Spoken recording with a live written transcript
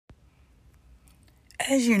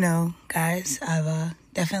As you know, guys, I've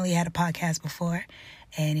definitely had a podcast before,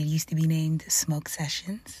 and it used to be named Smoke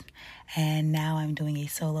Sessions. And now I'm doing a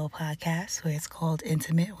solo podcast where it's called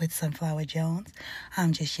Intimate with Sunflower Jones.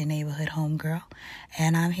 I'm just your neighborhood homegirl,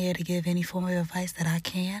 and I'm here to give any form of advice that I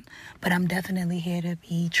can. But I'm definitely here to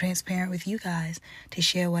be transparent with you guys, to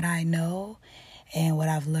share what I know and what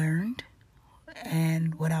I've learned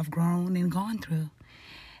and what I've grown and gone through.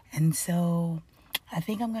 And so I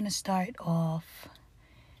think I'm going to start off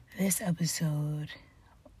this episode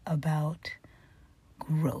about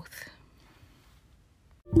growth.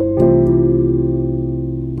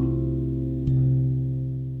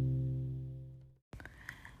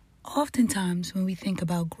 Oftentimes when we think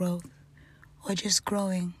about growth or just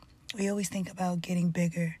growing, we always think about getting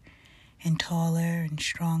bigger and taller and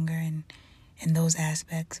stronger and in those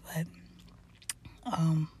aspects, but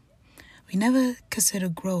we never consider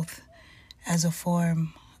growth as a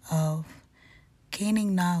form of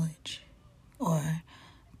gaining knowledge or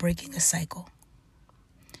breaking a cycle.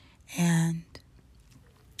 And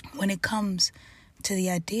when it comes to the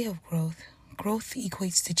idea of growth, growth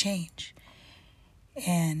equates to change.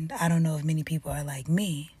 And I don't know if many people are like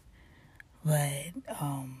me, but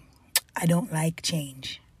I don't like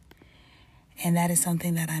change. And that is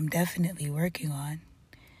something that I'm definitely working on,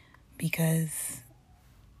 because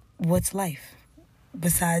what's life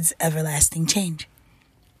besides everlasting change?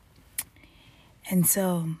 And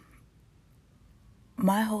so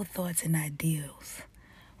my whole thoughts and ideals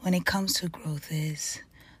when it comes to growth is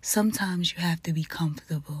sometimes you have to be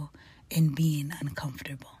comfortable in being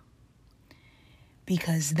uncomfortable,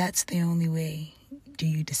 because that's the only way do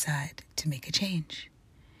you decide to make a change.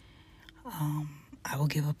 I will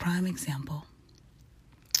give a prime example.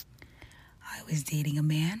 I was dating a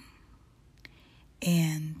man,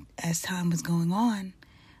 and as time was going on,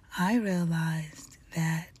 I realized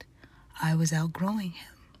that I was outgrowing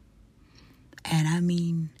him. And I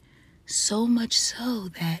mean, so much so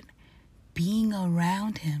that being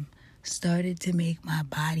around him started to make my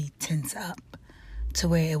body tense up to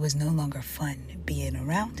where it was no longer fun being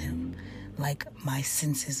around him. Like, my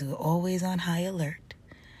senses were always on high alert.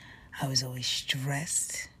 I was always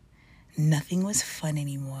stressed. Nothing was fun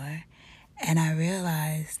anymore. And I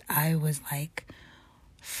realized I was like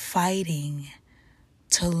fighting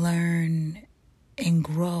to learn and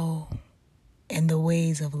grow in the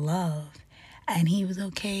ways of love. And he was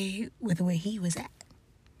okay with where he was at.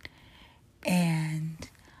 And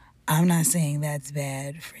I'm not saying that's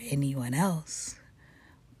bad for anyone else.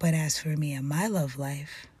 But as for me and my love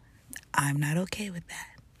life, I'm not okay with that.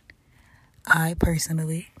 I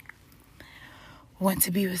personally want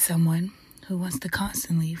to be with someone who wants to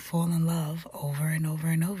constantly fall in love over and over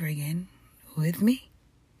and over again with me.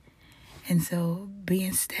 And so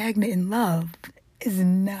being stagnant in love is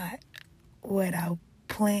not what I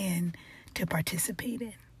plan to participate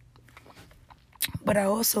in. But I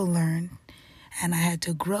also learned, and I had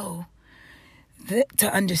to grow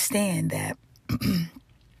to understand that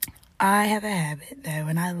I have a habit that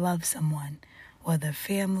when I love someone, whether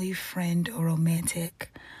family, friend, or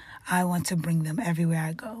romantic, I want to bring them everywhere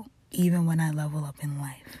I go, even when I level up in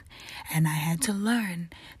life. And I had to learn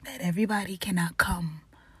that everybody cannot come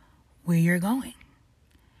where you're going.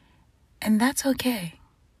 And that's okay.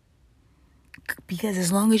 Because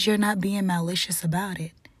as long as you're not being malicious about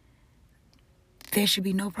it, there should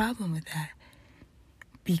be no problem with that.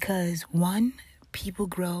 Because one, people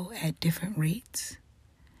grow at different rates.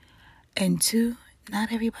 And two,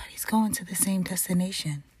 not everybody's going to the same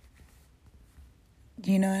destination.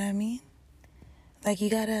 You know what I mean? Like, you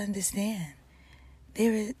gotta understand,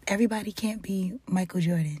 everybody can't be Michael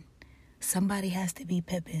Jordan. Somebody has to be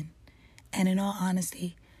Pippen. And in all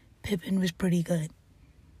honesty, Pippen was pretty good.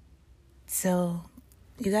 So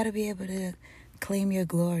you gotta be able to claim your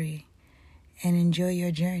glory and enjoy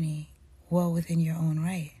your journey well within your own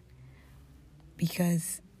right.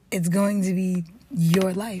 Because it's going to be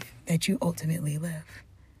your life that you ultimately live.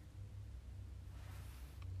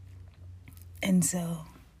 And so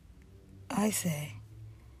I say,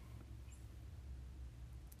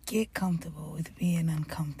 get comfortable with being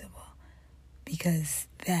uncomfortable, because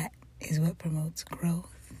that is what promotes growth.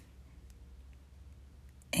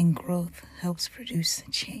 And growth helps produce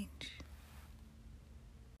change.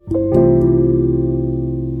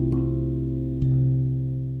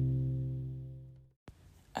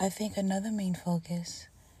 I think another main focus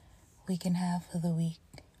we can have for the week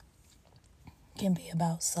can be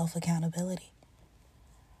about self-accountability.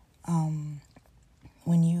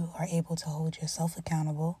 When you are able to hold yourself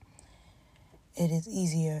accountable, it is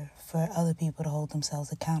easier for other people to hold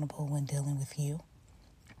themselves accountable when dealing with you.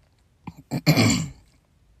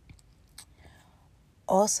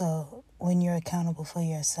 also, when you're accountable for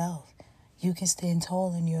yourself, you can stand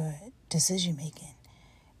tall in your decision making,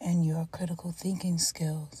 and your critical thinking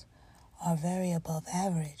skills are very above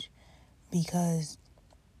average because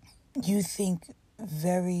you think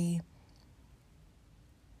very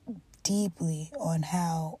deeply on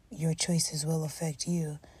how your choices will affect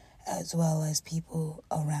you as well as people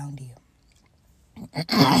around you.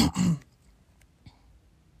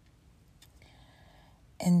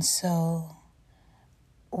 And so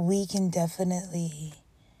we can definitely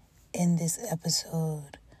end this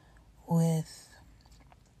episode with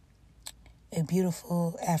a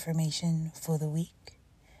beautiful affirmation for the week.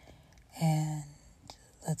 And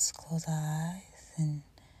let's close our eyes and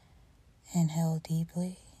inhale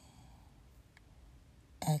deeply.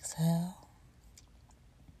 Exhale.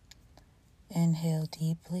 Inhale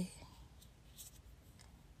deeply.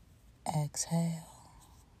 Exhale.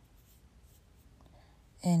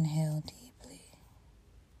 Inhale deeply.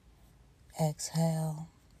 Exhale.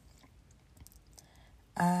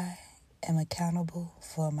 I am accountable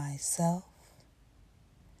for myself.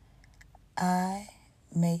 I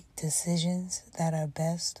make decisions that are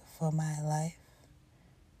best for my life.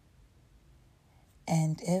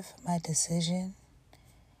 And if my decision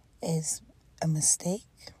is a mistake,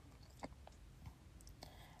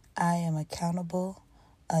 I am accountable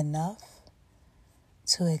enough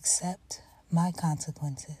to accept my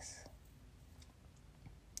consequences.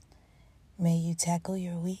 May you tackle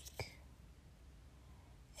your week,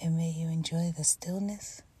 and may you enjoy the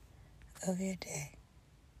stillness of your day.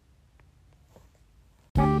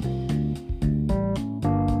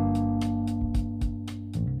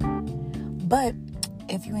 But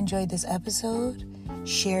if you enjoyed this episode,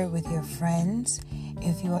 share it with your friends.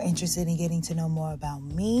 If you are interested in getting to know more about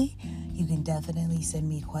me, you can definitely send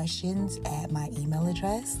me questions at my email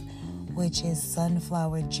address, which is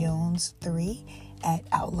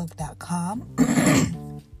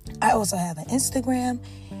sunflowerjones3@outlook.com. I also have an Instagram,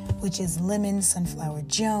 which is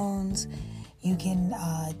lemonsunflowerjones. You can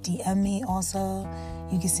DM me also.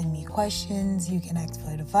 You can send me questions. You can ask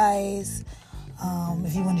for advice.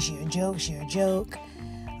 If you want to share a joke, share a joke.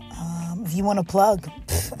 If you want to plug,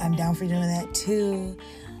 I'm down for doing that too.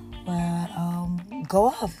 But go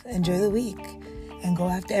off, enjoy the week, and go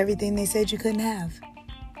after everything they said you couldn't have.